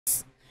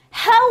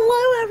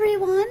Hello,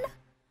 everyone.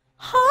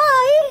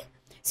 Hi.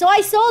 So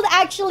I sold,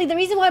 actually, the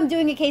reason why I'm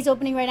doing a case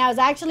opening right now is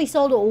I actually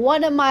sold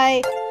one of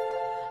my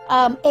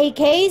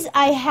AKs.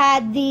 I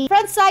had the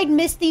front side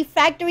Misty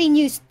factory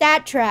new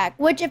stat track,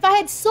 which if I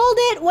had sold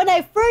it when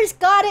I first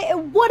got it, it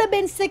would have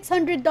been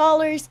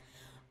 $600.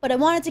 But I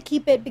wanted to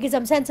keep it because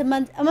I'm a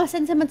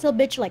sentimental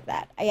bitch like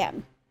that. I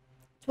am.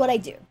 It's what I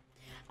do.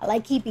 I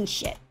like keeping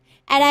shit.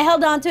 And I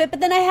held on to it, but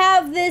then I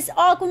have this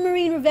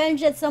Aquamarine Revenge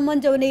that someone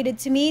donated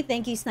to me.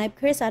 Thank you, Snipe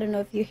Chris. I don't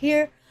know if you're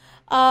here.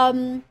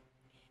 And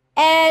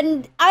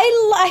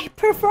I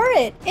prefer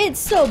it. It's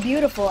so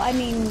beautiful. I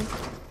mean,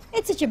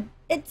 it's such a...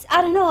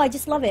 I don't know, I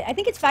just love it. I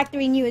think it's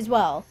factory new as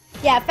well.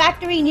 Yeah,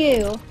 factory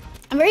new.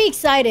 I'm very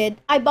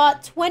excited. I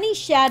bought 20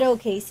 shadow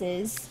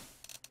cases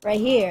right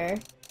here.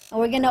 And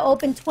we're going to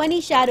open 20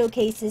 shadow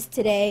cases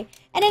today.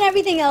 And then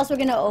everything else we're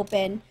going to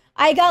open.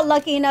 I got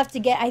lucky enough to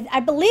get, I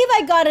believe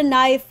I got a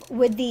knife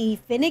with the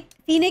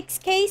Phoenix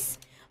case,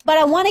 but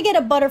I want to get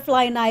a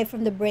butterfly knife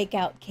from the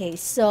BreakOut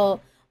case. So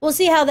we'll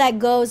see how that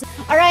goes.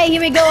 All right, here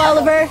we go,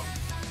 Oliver.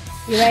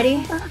 You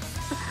ready?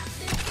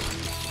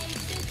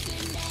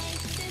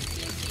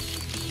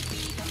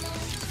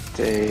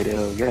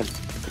 Potato gun.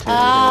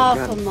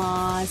 Oh,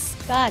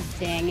 Famas. God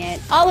dang it.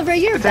 Oliver,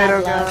 you're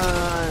bad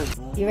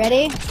luck. You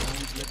ready?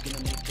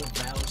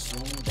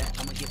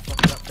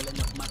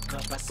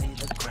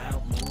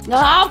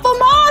 Oh,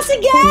 Famas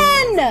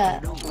again!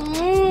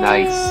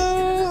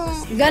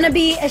 Nice. Gonna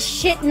be a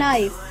shit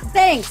knife.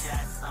 Thanks.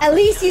 At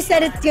least you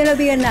said it's gonna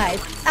be a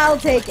knife. I'll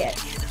take it.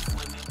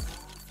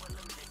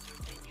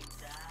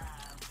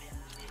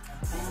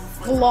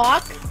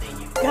 Block.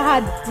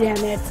 God damn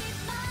it.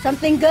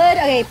 Something good?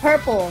 Okay,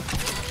 purple.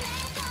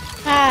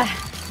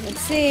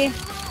 Let's see.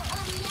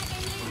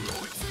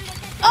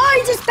 Oh,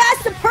 you just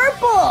passed the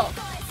purple!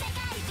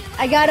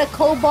 I got a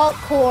cobalt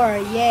core.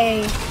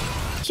 Yay.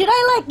 Should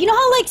I, like, you know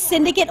how, like,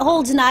 Syndicate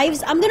holds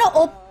knives? I'm gonna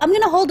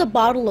hold a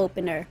bottle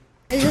opener.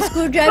 Does a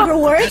screwdriver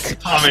work?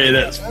 I mean,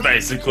 that's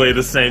basically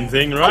the same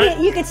thing, right? I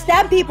mean, you could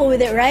stab people with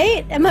it,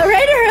 right? Am I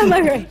right or am I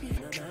right?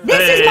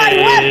 This is my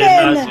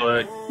weapon! Nice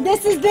work.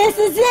 This is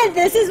it!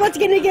 This is what's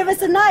gonna give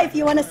us a knife.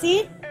 You wanna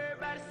see?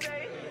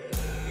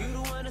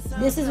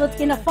 This is what's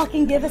gonna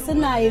fucking give us a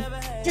knife.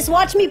 Just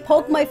watch me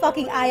poke my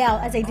fucking eye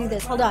out as I do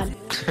this. Hold on.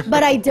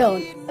 But I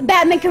don't.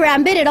 Batman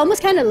Karambit, it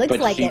almost kind of looks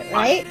like it,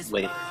 right?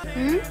 Wait.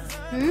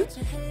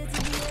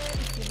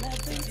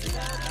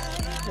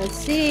 Let's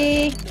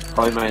see.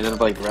 Probably might end up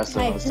like the rest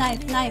of us. Knife.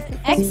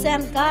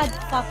 XM, God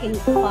fucking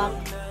fuck.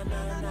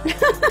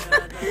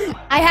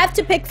 I have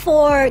to pick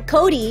for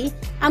Cody.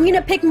 I'm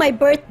gonna pick my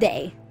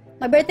birthday.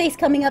 My birthday's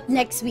coming up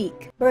next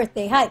week.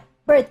 Birthday hype.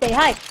 Birthday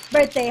hype.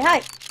 Birthday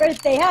hype.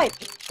 Birthday hype.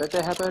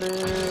 Birthday hype.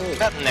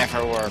 That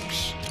never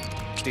works.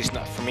 At least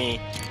not for me.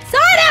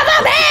 Son of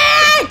a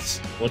bitch!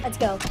 What? Let's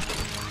go.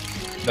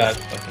 That's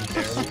fucking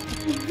terrible.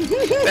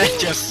 That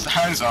just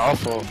sounds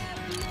awful.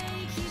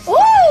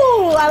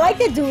 Ooh, I like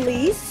the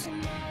dualies.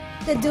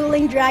 The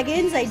dueling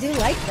dragons, I do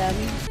like them.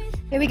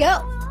 Here we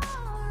go.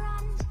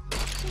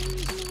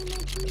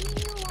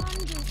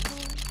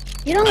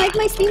 You don't like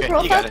my Steam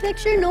profile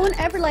picture? No one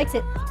ever likes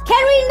it.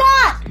 Can we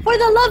not? For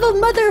the love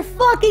of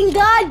motherfucking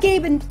God,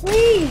 Gaben,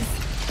 please.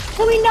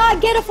 Can we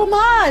not get a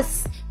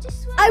FAMAS?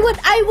 I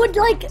would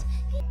like,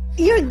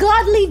 your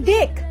godly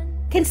dick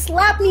can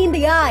slap me in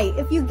the eye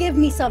if you give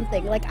me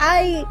something. Like,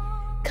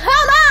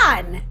 come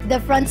on! The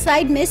front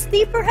side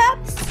Misty,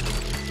 perhaps?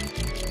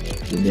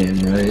 You're damn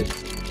right.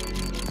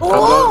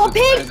 Oh, a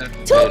pink!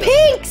 Two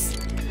pinks!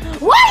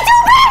 Why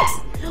two pinks?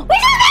 We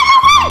don't get the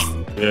pinks!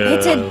 Yeah.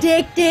 It's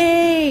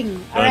addicting!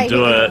 Don't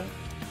do it.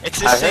 It's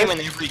the same in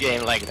every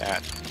game like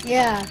that.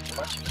 Yeah.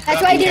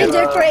 That's why I didn't do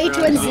it for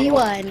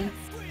H1Z1.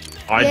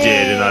 I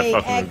did, and I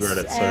fucking regret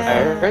it so I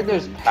far. heard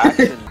there's packs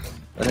in...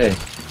 Hey,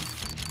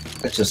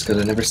 that's just because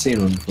I've never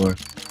seen one before.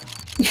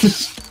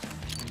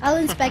 I'll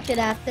inspect it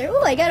after.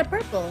 Ooh, I got a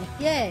purple.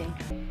 Yay.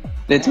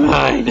 It's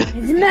mine! It's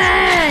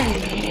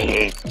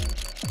mine!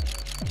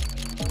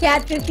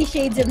 Cat 50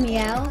 Shades of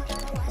Meow.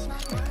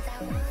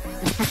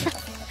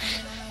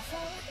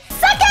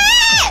 Suck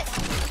it!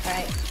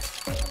 Alright.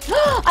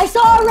 I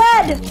saw a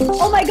red!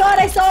 Oh my god,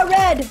 I saw a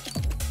red!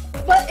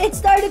 But it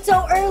started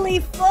so early,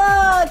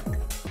 fuck!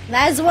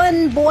 Last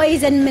one,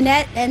 boys, and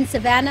Minette, and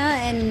Savannah,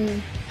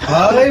 and...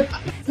 Hype!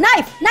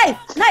 Knife!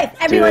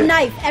 Everyone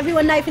knife!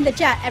 Everyone knife in the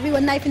chat!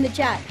 Everyone knife in the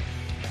chat!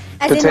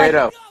 As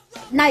Potato. in,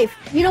 like, knife.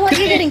 You know what?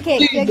 You're getting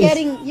kicked. You're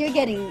getting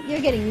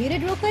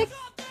muted real quick.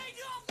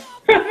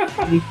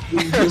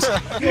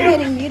 You're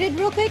getting muted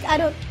real quick. I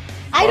don't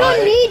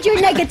need your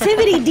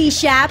negativity,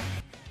 D-Shap.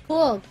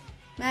 Cool.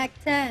 Mac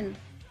 10.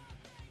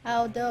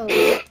 How dope.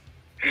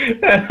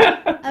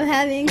 I'm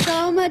having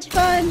so much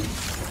fun.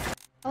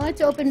 I want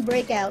to open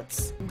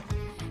breakouts.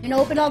 You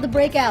know, open all the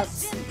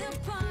breakouts.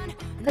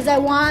 Because I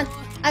want,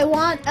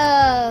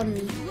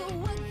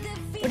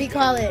 what do you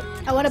call it?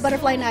 I want a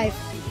butterfly knife.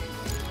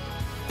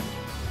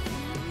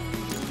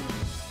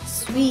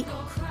 Sweet.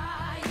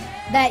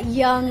 that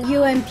young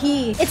UMP.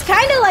 It's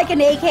kind of like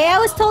an AK. I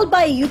was told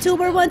by a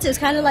YouTuber once it's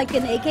kind of like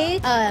an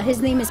AK.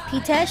 His name is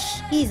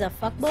Pitesh. He's a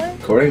fuckboy.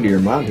 According to your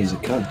mom, he's a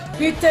cunt.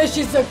 Pitesh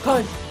is a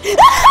cunt.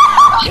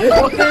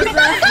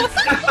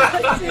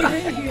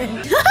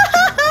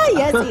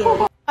 Yes, he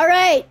is.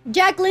 Alright,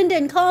 Jack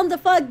Linden, calm the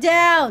fuck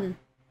down.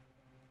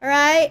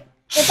 Alright?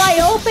 If I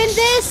open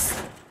this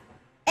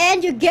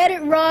and you get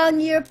it wrong,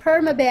 you're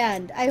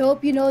permabanned. I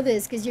hope you know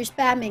this because you're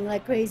spamming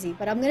like crazy.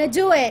 But I'm gonna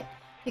do it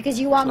because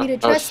you want me to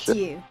trust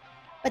you.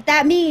 But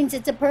that means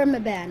it's a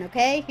permaban,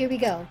 okay? Here we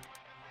go.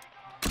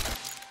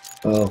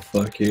 Oh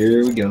fuck,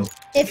 here we go.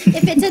 If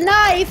it's a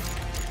knife,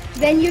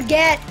 then you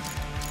get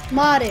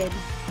modded.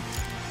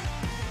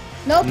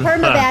 No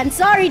permaban.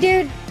 Sorry,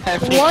 dude.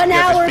 1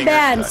 hour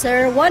ban,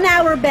 sir. 1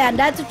 hour ban.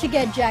 That's what you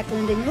get, Jack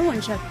Linden. You don't want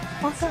to shut the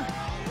fuck up.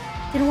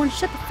 You don't want to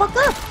shut the fuck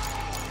up.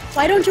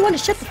 Why don't you want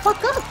to shut the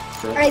fuck up?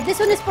 Alright, this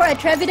one is for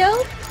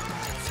Atrevido.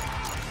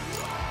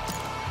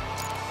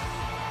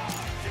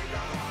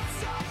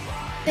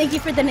 Thank you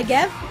for the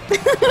Negev.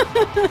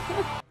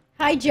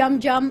 Hi,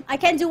 Jum. I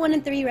can't do 1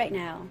 and 3 right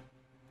now.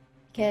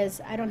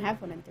 Because I don't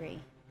have 1 and 3.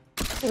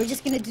 So we're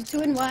just going to do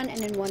 2 and 1 and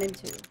then 1 and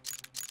 2.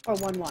 Or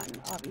 1,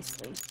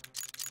 obviously.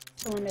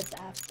 The one that's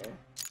after.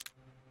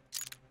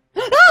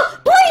 Oh!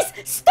 Please!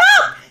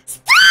 Stop!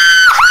 Stop!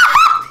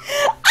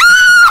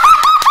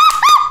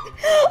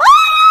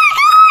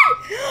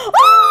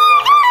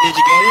 Did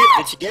you get it?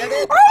 Did you get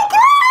it? I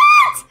got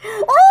it!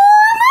 Oh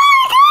my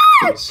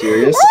god! Are you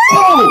serious?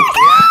 Oh!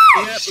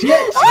 Yeah,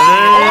 Shit! Oh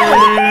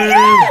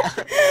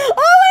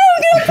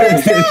I'm gonna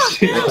pass out!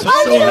 Shit.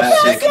 I'm gonna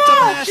pass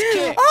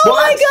out! Oh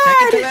my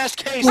god!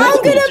 I'm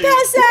gonna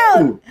pass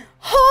out!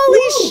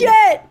 Holy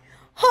shit!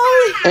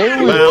 Holy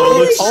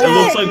Wow, it shit!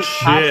 looks like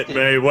shit,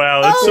 mate.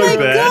 Wow, that's Oh so my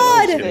bad.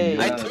 god!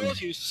 I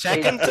told you,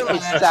 second to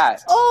last.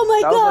 that. Oh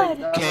my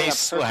god! Okay,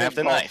 so I have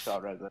the knife.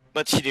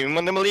 But she didn't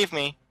want to believe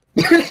me.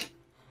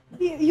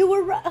 You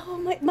were right. Oh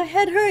my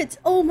head hurts.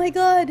 Oh my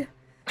god.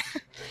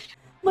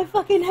 My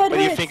fucking head What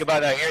do you hurts. think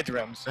about our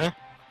eardrums, huh?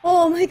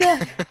 Oh my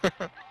god.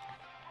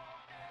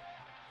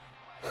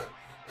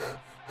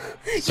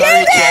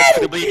 Sorry, Jack,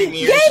 for the bleeding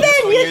ears.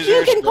 Gaben,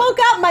 you can poke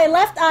out my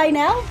left eye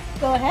now.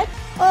 Go ahead.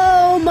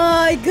 Oh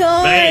my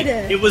god. Mate,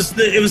 it was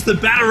the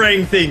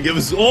batarang thing. It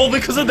was all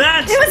because of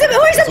that. Where's the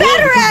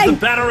batarang?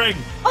 The batarang.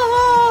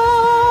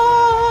 Oh.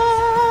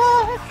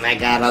 I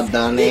gotta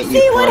donate.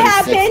 See what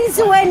happens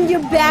when you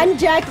ban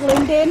Jack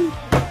Linden?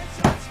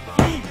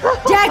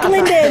 Jack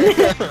Linden.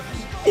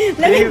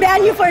 Let me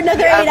ban you for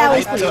another 8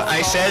 hours, please. So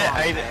I said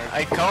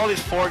I called it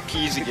 4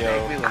 keys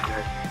ago.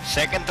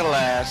 Second to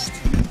last.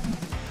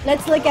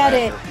 Let's look at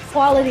it.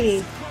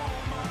 Quality.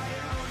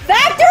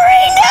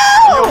 Factory,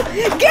 no!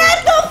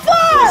 Get the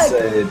fuck!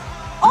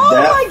 Oh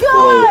my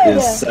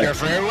god! You're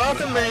very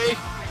welcome, mate.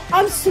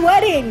 I'm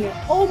sweating.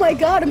 Oh my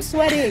god, I'm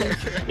sweating.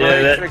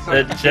 Yeah,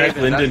 that Jack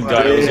Linden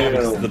guy was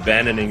always the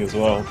banning as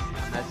well.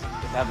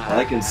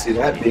 I can see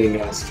that being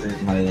a stream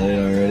highlight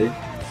already.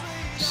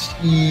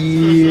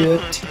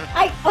 Shit.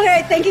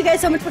 Okay, thank you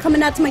guys so much for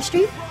coming out to my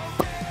stream.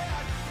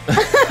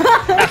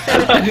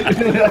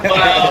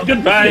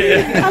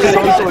 Goodbye. I'm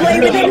gonna go play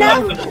with it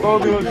now.